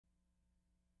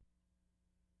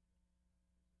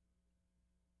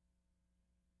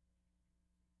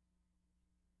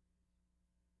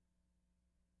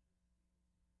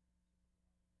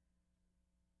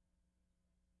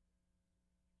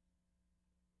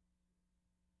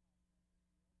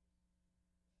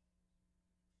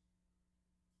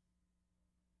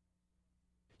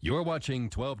You're watching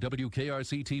 12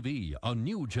 WKRC TV, a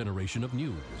new generation of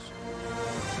news.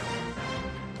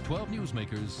 12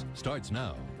 Newsmakers starts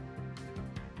now.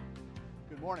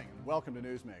 Good morning and welcome to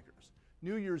Newsmakers.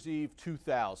 New Year's Eve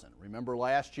 2000. Remember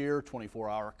last year,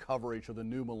 24-hour coverage of the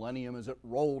new millennium as it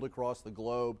rolled across the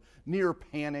globe, near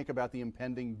panic about the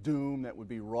impending doom that would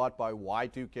be wrought by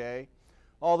Y2K.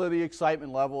 Although the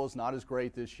excitement level is not as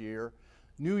great this year,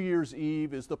 New Year's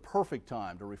Eve is the perfect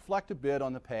time to reflect a bit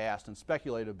on the past and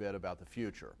speculate a bit about the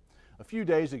future. A few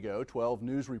days ago, 12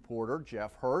 News reporter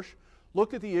Jeff Hirsch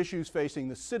looked at the issues facing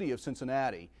the city of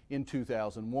Cincinnati in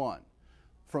 2001,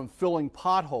 from filling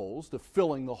potholes to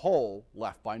filling the hole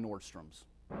left by Nordstrom's.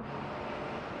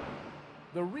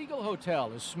 The Regal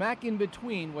Hotel is smack in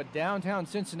between what downtown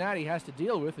Cincinnati has to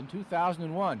deal with in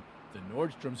 2001. The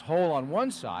Nordstrom's hole on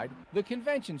one side, the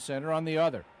convention center on the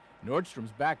other.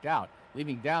 Nordstrom's backed out,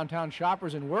 leaving downtown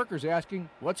shoppers and workers asking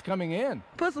what's coming in.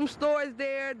 Put some stores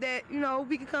there that,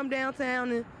 we can come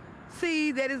downtown and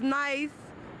see that it's nice,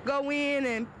 go in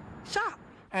and shop.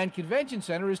 And convention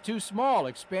center is too small.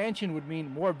 Expansion would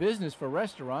mean more business for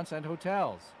restaurants and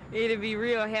hotels. It'd be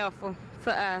real helpful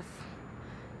to us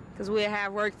because we'll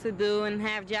have work to do and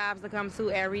have jobs to come to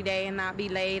every day and not be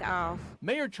laid off.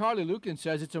 Mayor Charlie Luken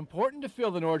says it's important to fill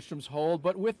the Nordstrom's hole,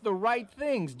 but with the right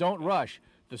things, don't rush.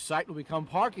 The site will become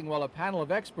parking while a panel of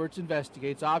experts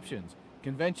investigates options.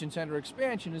 Convention center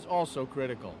expansion is also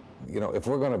critical. If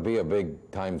we're going to be a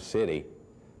big-time city,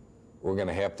 we're going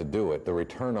to have to do it. The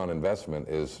return on investment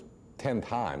is 10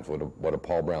 times what a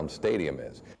Paul Brown Stadium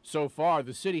is. So far,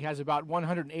 the city has about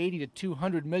 $180 to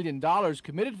 $200 million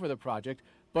committed for the project,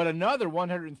 but another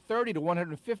 $130 to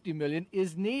 $150 million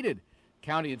is needed.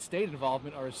 County and state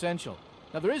involvement are essential.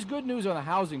 Now, there is good news on the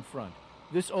housing front.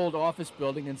 This old office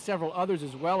building and several others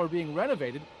as well are being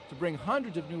renovated to bring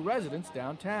hundreds of new residents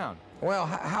downtown. Well,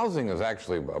 housing is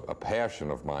actually a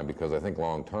passion of mine because I think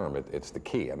long-term it's the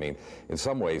key. I mean, in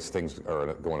some ways things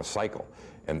are going to cycle,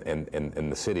 and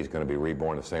the city's going to be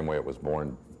reborn the same way it was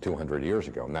born 200 years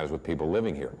ago, and that is with people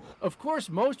living here. Of course,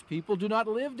 most people do not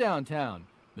live downtown.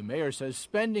 The mayor says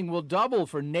spending will double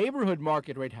for neighborhood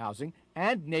market rate housing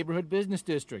and neighborhood business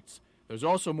districts. There's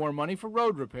also more money for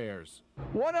road repairs.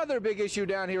 One other big issue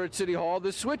down here at City Hall,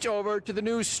 the switch over to the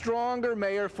new stronger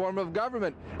mayor form of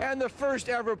government and the first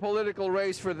ever political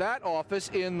race for that office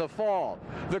in the fall.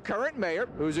 The current mayor,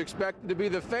 who's expected to be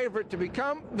the favorite to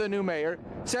become the new mayor,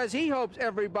 says he hopes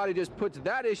everybody just puts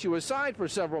that issue aside for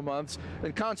several months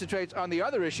and concentrates on the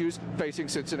other issues facing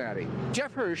Cincinnati.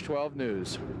 Jeff Hirsch, 12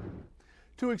 News.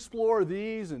 To explore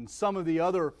these and some of the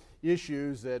other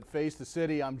issues that face the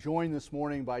city, I'm joined this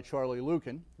morning by Charlie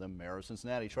Luken, the mayor of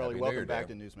Cincinnati. Charlie, welcome back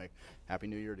to Newsmaker. Happy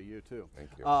New Year to you, too.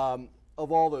 Thank you.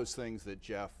 Of all those things that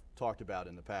Jeff talked about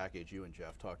in the package, you and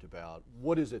Jeff talked about,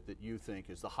 what is it that you think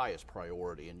is the highest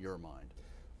priority in your mind?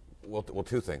 Well,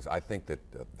 two things. I think that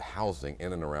housing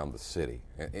in and around the city,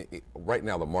 right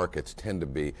now the markets tend to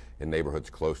be in neighborhoods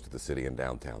close to the city and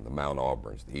downtown, the Mount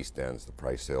Auburns, the East Ends, the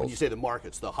Price Hills. When you say the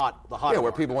markets, the hot yeah, where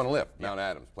markets. people want to live, Mount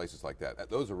Adams, places like that.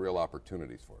 Those are real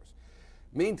opportunities for us.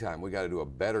 Meantime, we got to do a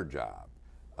better job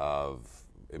of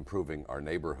improving our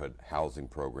neighborhood housing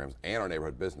programs and our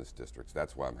neighborhood business districts.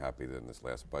 That's why I'm happy that in this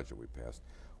last budget we passed,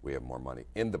 we have more money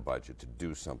in the budget to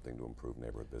do something to improve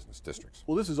neighborhood business districts.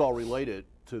 Well, this is all related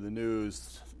to the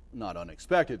news, not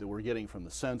unexpected, that we're getting from the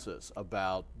census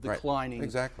about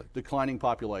declining, declining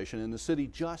population, and the city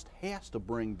just has to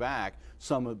bring back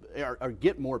some of, or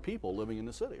get more people living in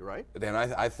the city, right? Dan,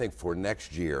 I think for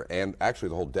next year, and actually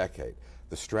the whole decade,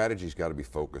 the strategy's got to be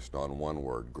focused on one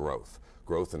word: growth.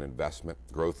 Growth in investment,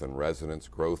 growth in residents,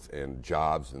 growth in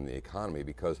jobs in the economy,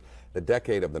 because the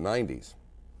decade of the 90s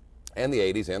and the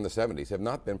 80s and the 70s have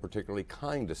not been particularly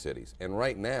kind to cities. And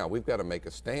right now, we've got to make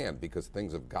a stand because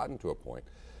things have gotten to a point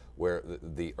where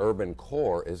the urban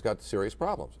core has got serious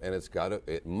problems, and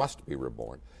it must be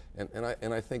reborn.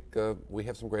 And I think we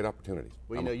have some great opportunities.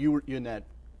 Well, you were in that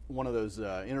one of those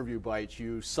interview bites.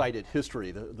 You cited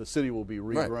history. The city will be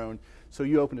regrown. Right. So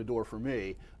you opened a door for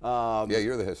me. Yeah,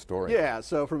 you're the historian. Yeah.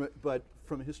 So from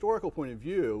a historical point of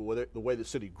view, the way the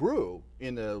city grew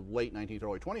in the late 19th,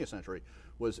 early 20th century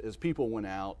was as people went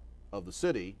out of the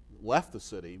city, left the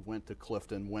city, went to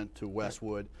Clifton, went to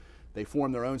Westwood. They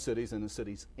formed their own cities, and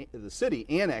the city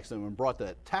annexed them and brought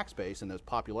that tax base and this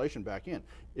population back in.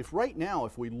 If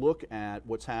we look at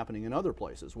what's happening in other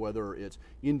places, whether it's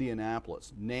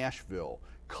Indianapolis, Nashville,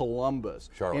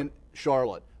 Columbus, and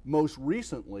Charlotte, most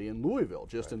recently in Louisville,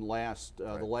 just in the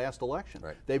last election,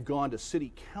 they've gone to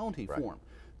city-county form.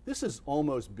 This has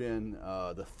almost been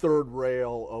the third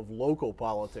rail of local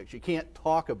politics. You can't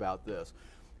talk about this.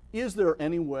 Is there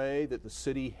any way that the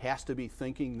city has to be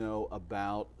thinking, though,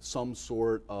 about some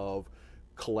sort of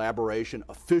collaboration,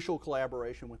 official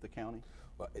collaboration with the county?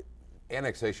 Well,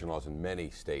 annexation laws in many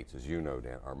states, as you know,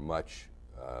 Dan, are much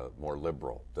more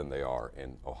liberal than they are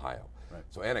in Ohio. Right.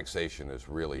 So annexation is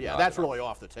really not that's really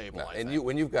off the table. No. I And think.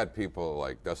 when you've got people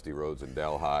like Dusty Rhodes in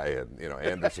Delhi and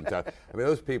Anderson Town, I mean,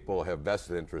 those people have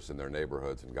vested interests in their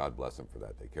neighborhoods, and God bless them for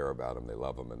that. They care about them, they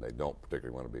love them, and they don't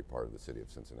particularly want to be part of the city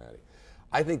of Cincinnati.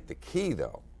 I think the key,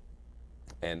 though,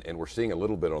 and we're seeing a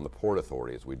little bit on the Port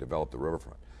Authority as we develop the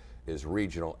riverfront, is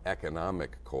regional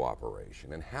economic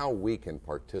cooperation and how we can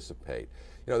participate.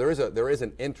 There is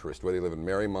an interest, whether you live in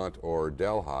Marymount or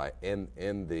Delhi,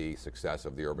 in the success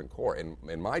of the urban core.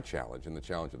 And my challenge, and the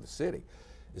challenge of the city,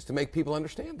 is to make people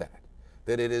understand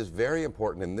that it is very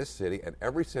important in this city and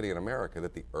every city in America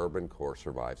that the urban core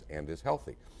survives and is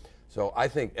healthy. So I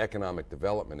think economic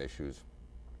development issues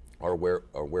are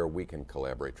where we can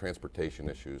collaborate. Transportation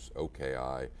issues,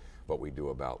 OKI, what we do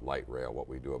about light rail, what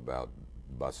we do about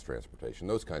bus transportation,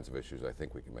 those kinds of issues I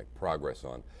think we can make progress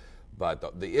on.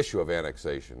 But the issue of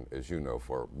annexation, as you know,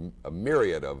 for a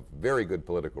myriad of very good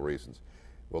political reasons,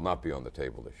 will not be on the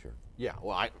table this year. Yeah,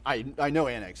 well, I know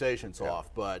annexation's off,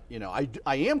 but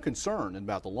I am concerned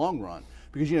about the long run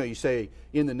because you say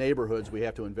in the neighborhoods we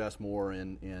have to invest more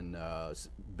in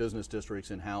business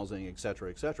districts, in housing, et cetera,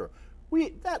 et cetera.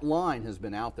 That line has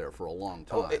been out there for a long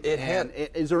time.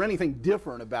 Is there anything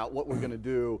different about what we're going to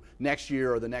do next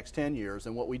year or the next 10 years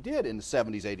than what we did in the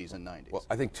 70s, 80s, and 90s? Well,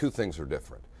 I think two things are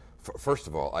different. First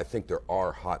of all, I think there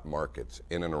are hot markets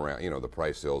in and around, the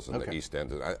Price Hills and the East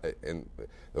End, and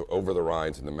over the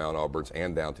Rhines and the Mount Auburns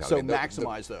and downtown. So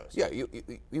maximize those. Yeah,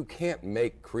 you can't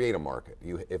create a market.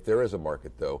 If there is a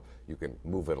market, though, you can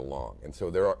move it along, and so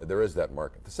there is that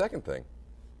market. The second thing,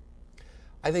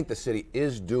 I think the city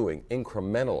is doing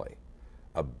incrementally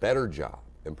a better job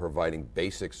in providing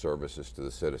basic services to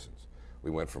the citizens. We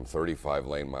went from 35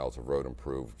 lane miles of road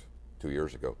improved 2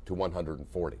 years ago to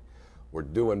 140. We're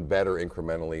doing better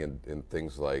incrementally in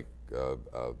things like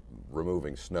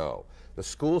removing snow. The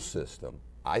school system,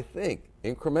 I think,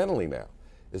 incrementally now,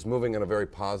 is moving in a very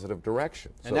positive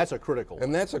direction. And that's a critical one.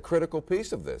 And that's a critical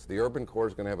piece of this. The urban core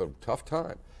is going to have a tough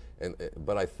time.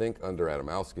 But I think under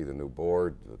Adamowski, the new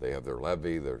board, they have their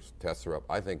levy, their tests are up.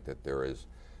 I think that there is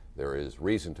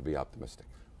reason to be optimistic.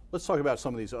 Let's talk about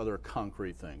some of these other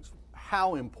concrete things.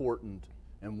 How important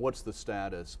and what's the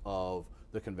status of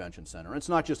the convention center? It's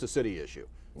not just a city issue.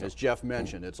 As Jeff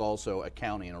mentioned, it's also a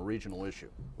county and a regional issue.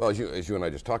 Well, as you and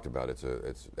I just talked about, it's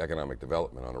economic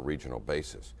development on a regional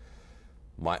basis.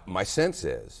 My sense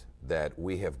is that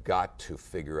we have got to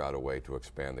figure out a way to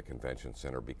expand the convention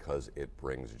center because it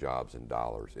brings jobs and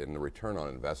dollars. And the return on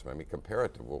investment, I mean, compare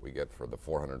it to what we get for the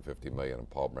 $450 million in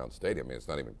Paul Brown Stadium. I mean, it's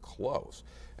not even close.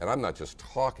 And I'm not just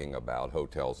talking about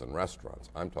hotels and restaurants.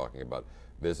 I'm talking about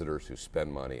visitors who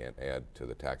spend money and add to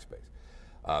the tax base.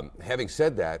 Having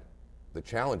said that, the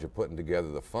challenge of putting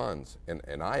together the funds,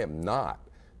 and I am not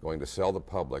going to sell the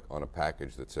public on a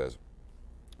package that says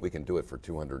we can do it for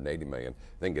 $280 million,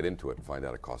 then get into it and find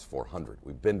out it costs $400.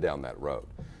 We've been down that road.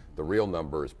 The real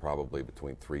number is probably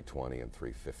between $320 and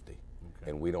 $350,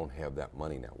 and we don't have that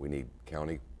money now. We need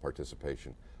county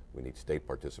participation. We need state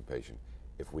participation.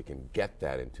 If we can get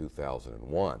that in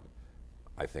 2001,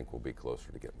 I think we'll be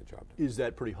closer to getting the job done. Is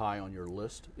that pretty high on your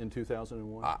list in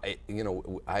 2001?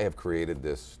 I have created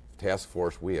this task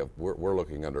force. We're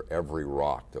looking under every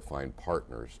rock to find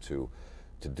partners to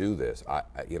do this.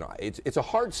 It's a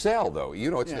hard sell, though.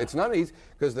 It's not easy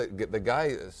because the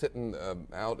guy sitting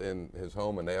out in his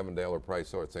home in Avondale or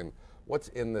Price Hills saying, "What's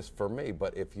in this for me?"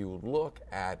 But if you look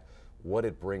at what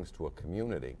it brings to a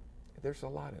community, there's a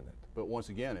lot in it. But once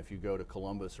again, if you go to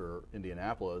Columbus or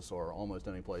Indianapolis or almost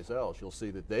any place else, you'll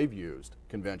see that they've used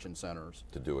convention centers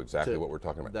to do exactly what we're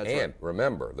talking about. That's and right.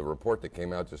 Remember, the report that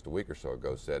came out just a week or so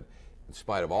ago said, in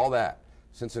spite of all that,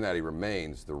 Cincinnati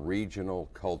remains the regional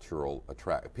cultural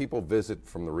attract. People visit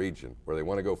from the region. Where they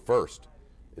want to go first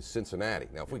is Cincinnati.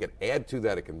 Now, if we could add to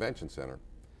that a convention center,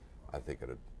 I think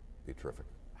it'd be terrific.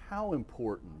 How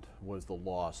important was the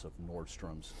loss of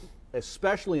Nordstrom's,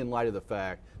 especially in light of the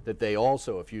fact that they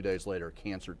also, a few days later,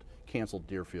 canceled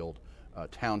Deerfield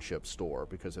Township store?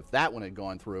 Because if that one had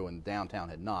gone through and downtown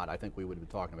had not, I think we would have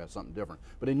been talking about something different.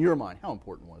 But in your mind, how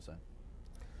important was that?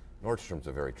 Nordstrom's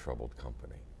a very troubled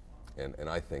company. And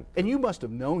I think... And you must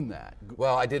have known that.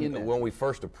 Well, I didn't. When we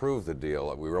first approved the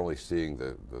deal, we were only seeing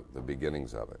the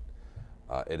beginnings of it.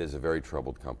 It is a very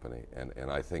troubled company,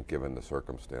 and I think given the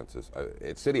circumstances,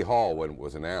 at City Hall when it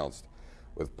was announced,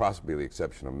 with possibly the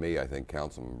exception of me, I think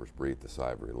council members breathed a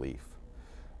sigh of relief.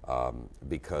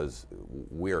 because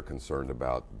we are concerned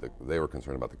about they were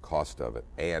concerned about the cost of it,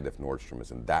 and if Nordstrom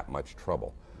is in that much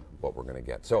trouble, what we're going to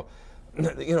get. So,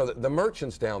 you know, the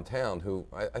merchants downtown, who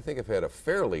I think have had a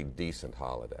fairly decent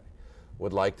holiday,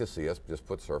 would like to see us just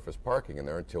put surface parking in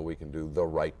there until we can do the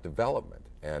right development.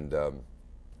 And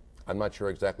I'm not sure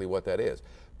exactly what that is,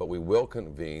 but we will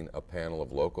convene a panel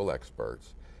of local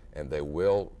experts, and they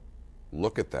will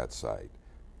look at that site,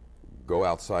 go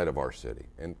outside of our city,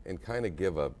 and kind of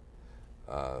give a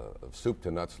soup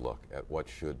to nuts look at what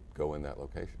should go in that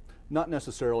location. Not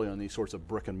necessarily on these sorts of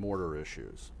brick and mortar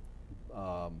issues.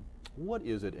 What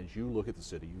is it, as you look at the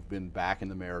city, you've been back in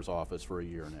the mayor's office for a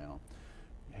year now,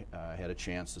 had a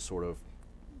chance to sort of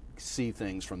see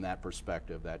things from that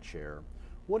perspective, that chair.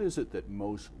 What is it that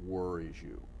most worries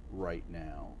you right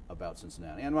now about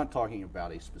Cincinnati? And I'm not talking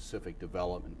about a specific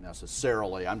development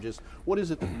necessarily. What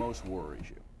is it that most worries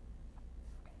you?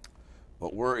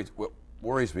 What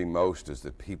worries me most is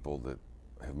that people that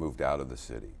have moved out of the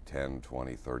city 10,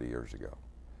 20, 30 years ago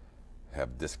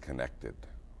have disconnected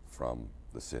from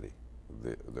the city,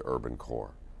 the urban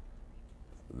core.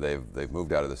 They've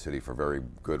moved out of the city for very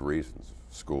good reasons,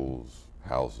 schools,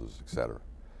 houses, etc.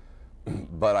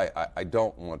 But I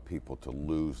don't want people to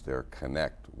lose their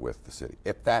connect with the city.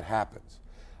 If that happens,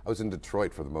 I was in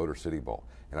Detroit for the Motor City Bowl,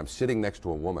 and I'm sitting next to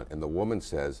a woman, and the woman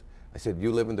says, I said,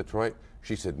 "You live in Detroit?"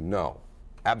 She said, "No,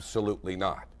 absolutely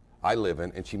not. I live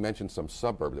in," and she mentioned some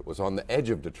suburb that was on the edge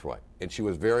of Detroit, and she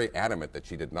was very adamant that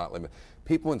she did not live in.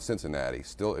 People in Cincinnati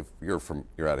still, if you're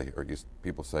out of here, or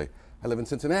people say, "I live in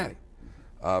Cincinnati."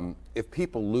 If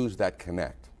people lose that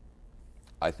connect,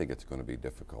 I think it's going to be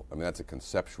difficult. I mean, that's a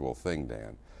conceptual thing,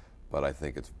 Dan, but I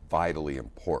think it's vitally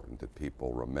important that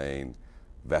people remain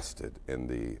vested in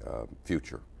the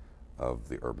future of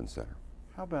the urban center.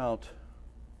 How about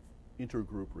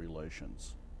intergroup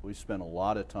relations? We spent a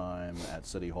lot of time at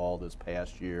City Hall this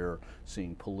past year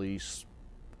seeing police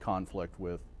conflict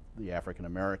with the African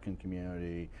American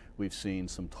community. We've seen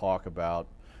some talk about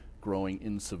growing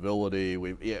incivility.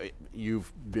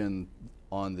 You've been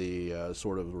on the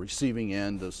sort of receiving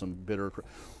end of some bitter.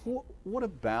 What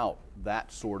about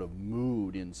that sort of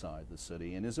mood inside the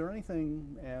city? And is there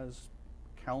anything as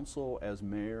council, as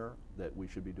mayor, that we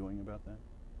should be doing about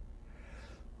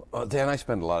that? Dan, I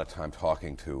spend a lot of time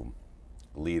talking to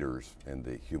leaders in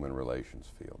the human relations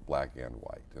field, black and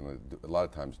white, and a lot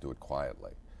of times do it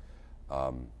quietly.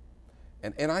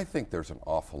 And I think there's an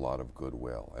awful lot of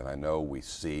goodwill, and I know we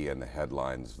see in the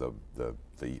headlines the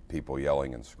people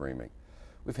yelling and screaming.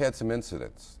 We've had some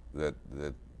incidents that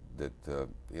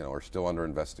you know, are still under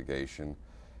investigation,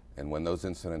 and when those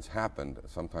incidents happened,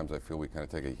 sometimes I feel we kind of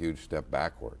take a huge step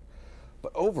backward.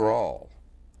 But overall,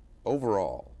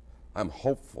 I'm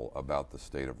hopeful about the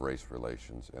state of race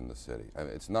relations in the city. I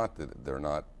mean, it's not that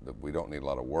that we don't need a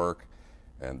lot of work,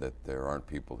 and that there aren't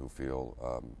people who feel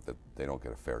that they don't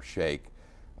get a fair shake.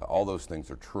 All those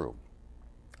things are true.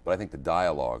 But I think the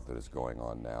dialogue that is going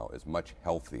on now is much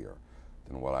healthier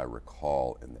than what I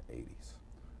recall in the 80s.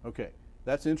 Okay,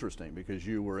 that's interesting because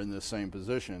you were in the same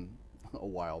position a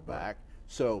while back.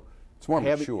 So it's more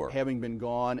mature. Having been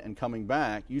gone and coming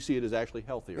back, you see it as actually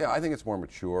healthier. Yeah, I think it's more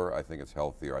mature. I think it's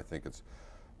healthier. I think it's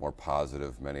more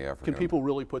positive. Many African. Can people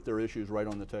really put their issues right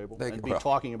on the table and be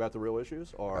talking about the real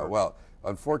issues? Or well,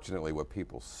 unfortunately, what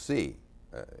people see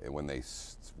when they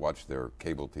watch their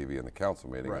cable TV in the council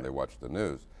meeting, and they watch the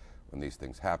news, when these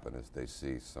things happen, is they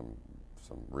see some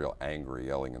real angry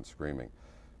yelling and screaming.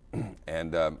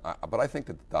 And but I think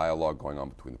that the dialogue going on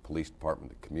between the police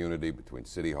department, the community, between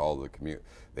City Hall,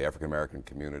 the African American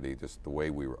community, just the way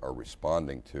we are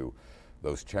responding to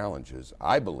those challenges,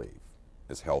 I believe,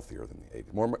 is healthier than the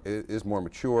 80s. It is more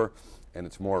mature, and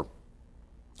it's more,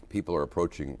 people are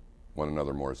approaching one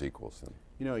another more as equals than.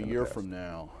 You know, a year from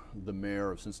now, the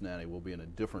mayor of Cincinnati will be in a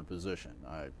different position.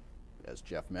 As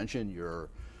Jeff mentioned, you're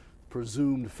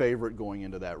presumed favorite going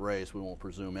into that race. We won't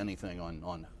presume anything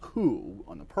on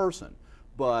the person,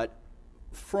 but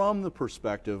from the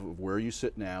perspective of where you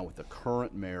sit now with the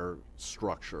current mayor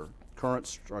structure, current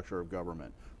structure of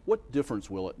government, what difference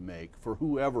will it make for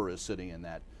whoever is sitting in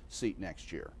that seat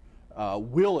next year?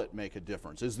 Will it make a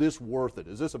difference? Is this worth it?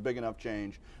 Is this a big enough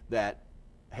change that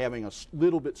having a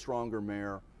little bit stronger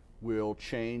mayor will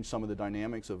change some of the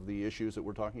dynamics of the issues that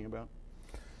we're talking about?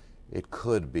 It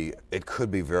could be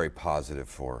very positive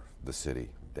for the city,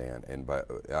 Dan. And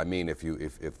I mean, if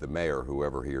the mayor,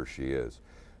 whoever he or she is,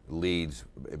 leads,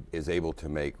 is able to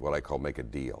make what I call make a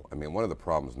deal. I mean, one of the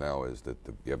problems now is that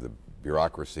you have the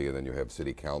bureaucracy and then you have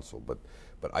city council, but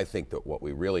I think that what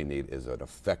we really need is an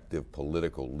effective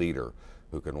political leader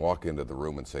who can walk into the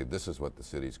room and say, this is what the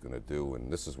city's going to do,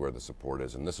 and this is where the support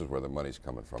is, and this is where the money's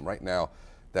coming from. Right now,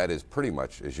 that is pretty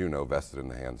much, as you know, vested in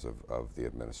the hands of the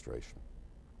administration.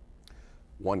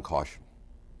 One caution.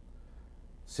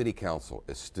 City council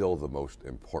is still the most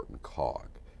important cog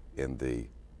in the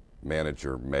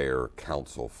manager, mayor,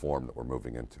 council form that we're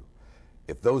moving into.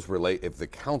 If the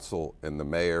council and the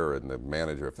mayor and the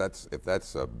manager, if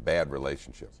that's a bad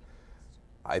relationship,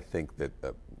 I think that,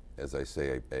 as I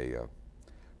say,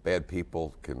 bad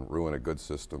people can ruin a good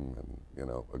system, and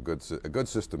a good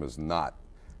system is not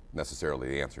necessarily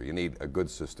the answer. You need a good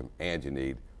system, and you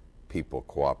need people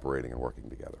cooperating and working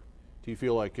together. Do you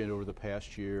feel like over the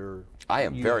past year, I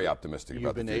am very optimistic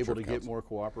about the future of you've been able to council. get more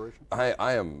cooperation?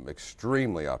 I am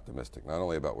extremely optimistic, not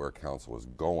only about where council is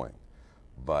going,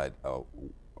 but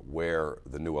where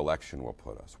the new election will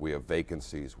put us. We have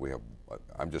vacancies.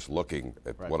 I'm just looking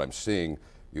at what I'm seeing.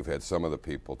 You've had some of the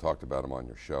people, talked about them on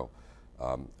your show.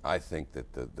 I think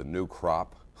that the new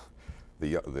crop,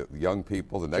 the young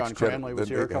people, the next John Cranley was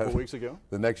here a couple weeks ago.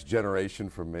 The next generation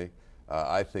from me.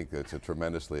 I think it's a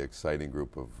tremendously exciting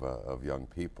group of young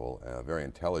people, very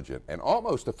intelligent, and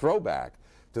almost a throwback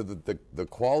to the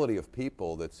quality of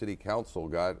people that City Council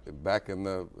got back in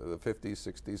the 50s,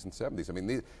 60s, and 70s. I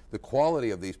mean, the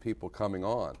quality of these people coming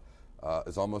on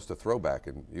is almost a throwback,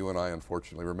 and you and I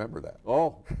unfortunately remember that.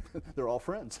 Oh, they're all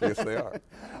friends. Yes, they are.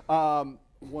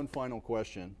 One final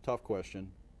question, tough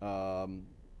question.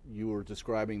 You were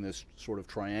describing this sort of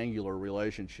triangular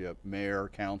relationship, mayor,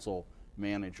 council,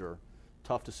 manager.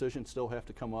 Tough decisions still have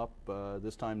to come up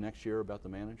this time next year about the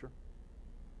manager?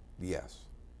 Yes.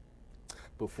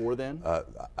 Before then?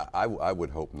 I would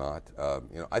hope not.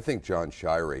 I think John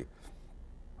Shirey,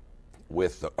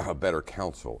 with a better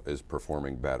council, is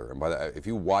performing better. And if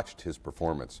you watched his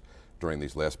performance during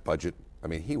these last budget, I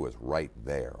mean, he was right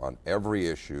there on every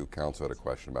issue council had a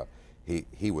question about.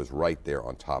 He was right there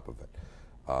on top of it.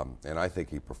 And I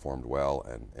think he performed well.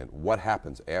 And what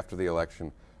happens after the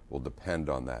election will depend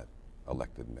on that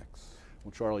elected mix.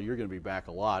 Well, Charlie, you're going to be back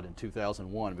a lot in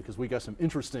 2001 because we got some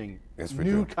interesting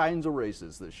new kinds of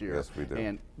races this year. Yes, we do.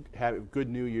 And have a good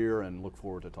new year and look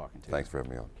forward to talking to you. Thanks for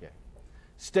having me on. Okay.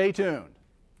 Stay tuned.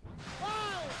 5,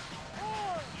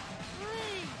 4, 3,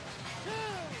 2,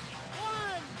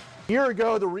 1. A year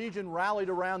ago, the region rallied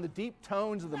around the deep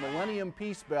tones of the Millennium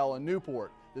Peace Bell in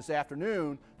Newport. This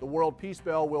afternoon, the World Peace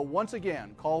Bell will once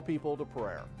again call people to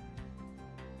prayer.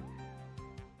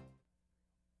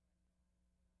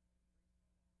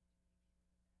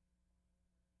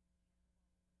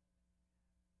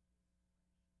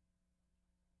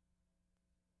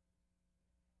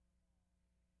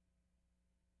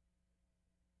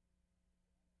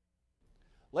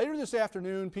 Later this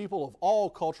afternoon, people of all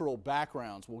cultural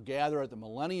backgrounds will gather at the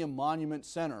Millennium Monument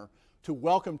Center to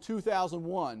welcome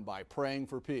 2001 by praying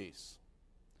for peace.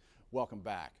 Welcome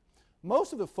back.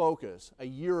 Most of the focus a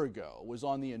year ago was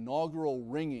on the inaugural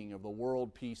ringing of the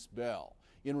World Peace Bell.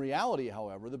 In reality,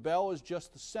 however, the bell is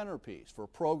just the centerpiece for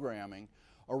programming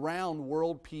around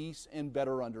world peace and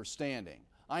better understanding.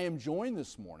 I am joined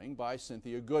this morning by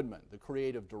Cynthia Goodman, the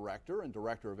Creative Director and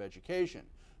Director of Education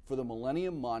for the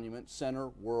Millennium Monument Center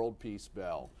World Peace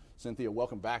Bell. Cynthia,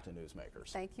 welcome back to Newsmakers.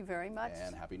 Thank you very much.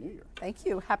 And Happy New Year. Thank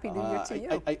you. Happy New Year to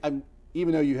you.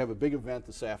 Even though you have a big event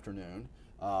this afternoon,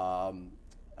 I'm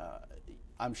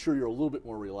sure you're a little bit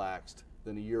more relaxed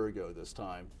than a year ago this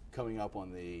time, coming up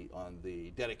on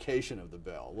the dedication of the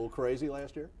bell. A little crazy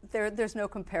last year? There's no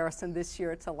comparison this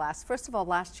year to last. First of all,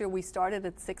 last year we started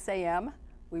at 6 a.m.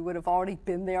 We would have already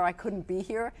been there. I couldn't be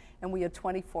here, and we had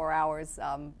 24 hours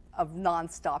of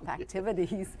nonstop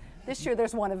activities. This year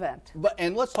there's one event.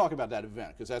 And let's talk about that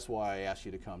event, because that's why I asked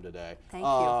you to come today. Thank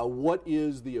you. What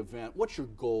is the event? What's your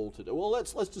goal today? Well,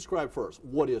 let's describe first.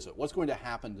 What is it? What's going to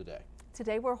happen today?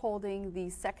 Today we're holding the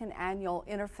second annual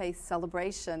Interfaith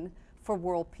celebration for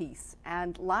world peace.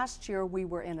 And last year we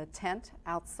were in a tent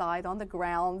outside on the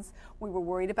grounds. We were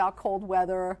worried about cold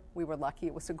weather. We were lucky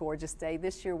it was a gorgeous day.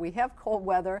 This year we have cold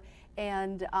weather,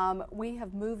 and we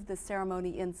have moved the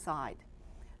ceremony inside.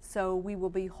 So we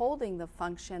will be holding the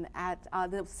function at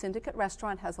the Syndicate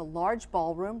Restaurant. Has a large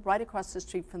ballroom right across the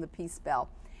street from the Peace Bell.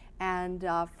 And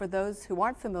for those who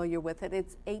aren't familiar with it,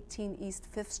 it's 18 East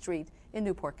 5th Street in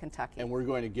Newport, Kentucky. And we're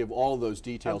going to give all of those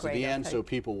details at the end, so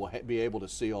people will be able to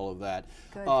see all of that.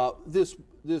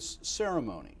 This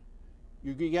ceremony,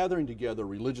 you're gathering together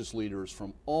religious leaders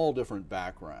from all different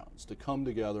backgrounds to come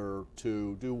together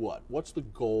to do what? What's the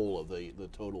goal of the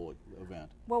total event?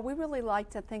 Well, we really like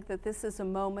to think that this is a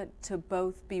moment to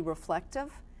both be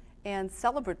reflective and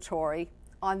celebratory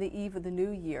on the eve of the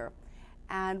new year.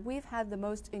 And we've had the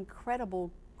most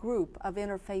incredible group of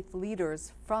interfaith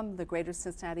leaders from the greater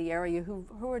Cincinnati area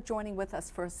who are joining with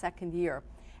us for a second year.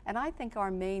 And I think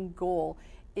our main goal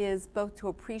is both to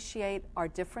appreciate our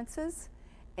differences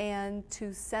and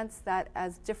to sense that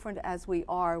as different as we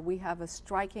are, we have a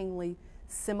strikingly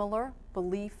similar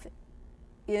belief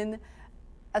in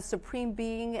a supreme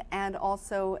being and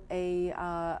also a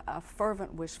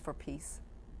fervent wish for peace.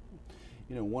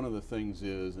 You know, one of the things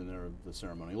is, and the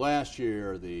ceremony last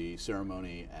year, the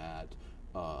ceremony at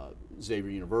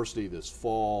Xavier University this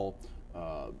fall,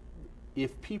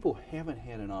 if people haven't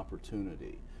had an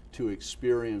opportunity to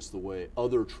experience the way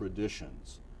other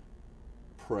traditions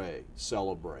pray,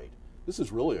 celebrate, this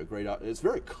is really a great, it's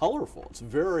very colorful, it's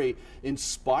very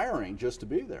inspiring just to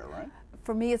be there, right?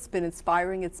 For me, it's been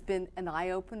inspiring. It's been an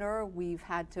eye-opener. We've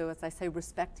had to, as I say,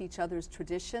 respect each other's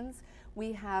traditions.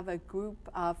 We have a group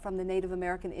from the Native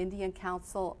American Indian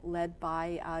Council led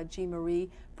by Jean Marie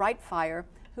Brightfire,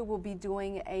 who will be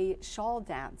doing a shawl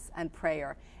dance and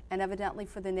prayer. And evidently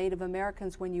for the Native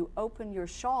Americans, when you open your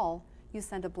shawl, you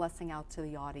send a blessing out to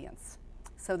the audience.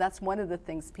 So that's one of the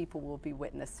things people will be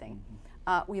witnessing.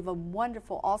 We have a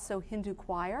wonderful also Hindu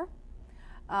choir.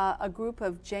 A group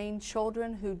of Jain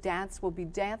children who will be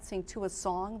dancing to a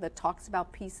song that talks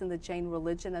about peace in the Jain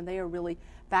religion, and they are really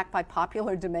backed by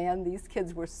popular demand. These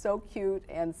kids were so cute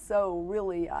and so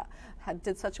really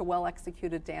did such a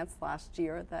well-executed dance last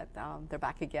year that they're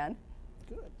back again.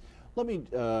 Good. Let me,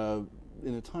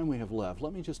 in the time we have left,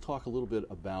 let me just talk a little bit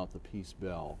about the Peace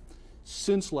Bell.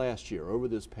 Since last year, over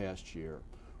this past year,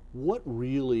 what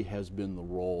really has been the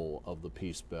role of the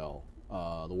Peace Bell,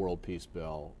 the World Peace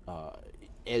Bell,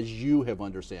 as you have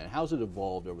understood? How's it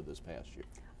evolved over this past year?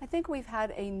 I think we've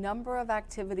had a number of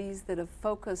activities that have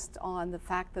focused on the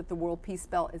fact that the World Peace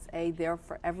Bell is there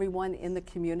for everyone in the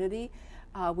community.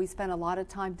 We spent a lot of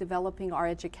time developing our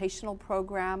educational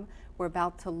program. We're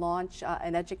about to launch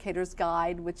an educator's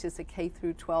guide, which is a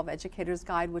K-12 educator's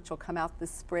guide, which will come out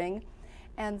this spring.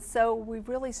 And so we've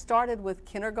really started with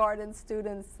kindergarten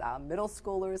students, middle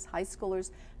schoolers, high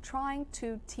schoolers, trying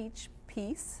to teach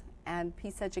peace and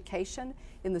peace education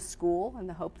in the school, in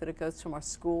the hope that it goes from our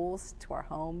schools to our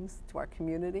homes to our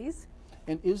communities.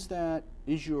 And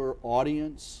is your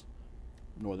audience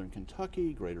Northern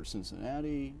Kentucky, Greater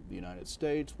Cincinnati, the United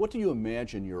States? What do you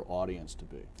imagine your audience to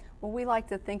be? Well, we like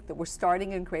to think that we're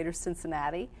starting in Greater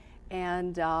Cincinnati,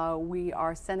 and we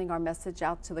are sending our message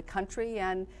out to the country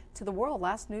and to the world.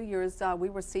 Last New Year's, we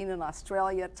were seen in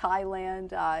Australia,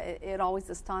 Thailand. It always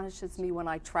astonishes me when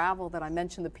I travel that I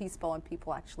mention the Peace Bell and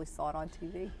people actually saw it on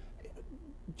TV.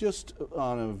 Just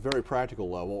on a very practical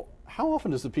level, how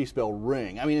often does the Peace Bell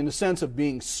ring? I mean, in the sense of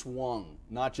being swung,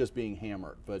 not just being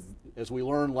hammered, but as we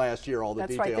learned last year, all the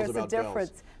details about bells. That's right, there's a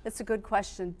difference. That's a good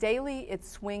question. Daily, it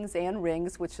swings and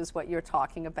rings, which is what you're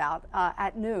talking about,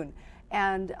 at noon.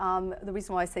 And the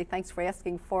reason why I say thanks for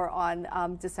asking for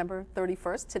on December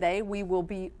 31st, today, we will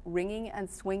be ringing and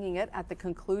swinging it at the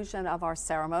conclusion of our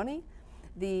ceremony.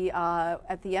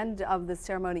 At the end of the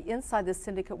ceremony inside the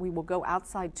syndicate, we will go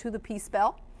outside to the Peace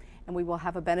Bell, and we will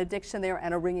have a benediction there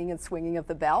and a ringing and swinging of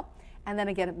the bell, and then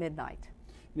again at midnight.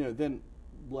 You know, then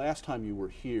last time you were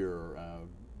here,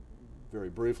 very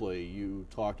briefly, you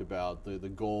talked about the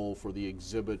goal for the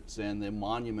exhibits and the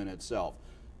monument itself.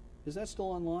 Is that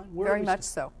still online? Very much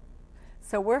so.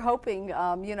 So we're hoping,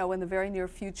 you know, in the very near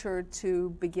future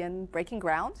to begin breaking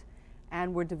ground,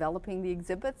 and we're developing the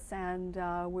exhibits, and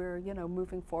we're, you know,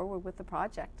 moving forward with the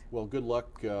project. Well, good luck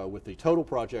with the total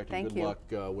project, and Thank good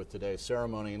you. luck with today's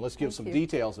ceremony. And let's give Thank some you.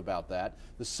 details about that.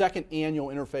 The second annual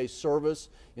Interfaith service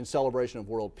in celebration of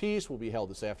world peace will be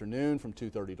held this afternoon from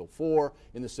 2:30 till 4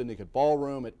 in the Syndicate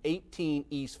Ballroom at 18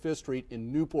 East 5th Street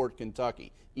in Newport,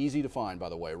 Kentucky. Easy to find, by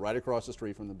the way, right across the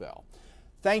street from the Bell.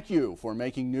 Thank you for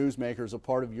making Newsmakers a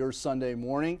part of your Sunday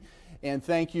morning, and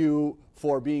thank you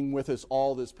for being with us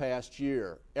all this past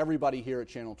year. Everybody here at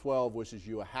Channel 12 wishes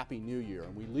you a Happy New Year,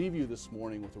 and we leave you this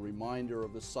morning with a reminder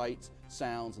of the sights,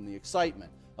 sounds, and the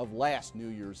excitement of last New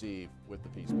Year's Eve with the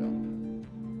Peace Bell.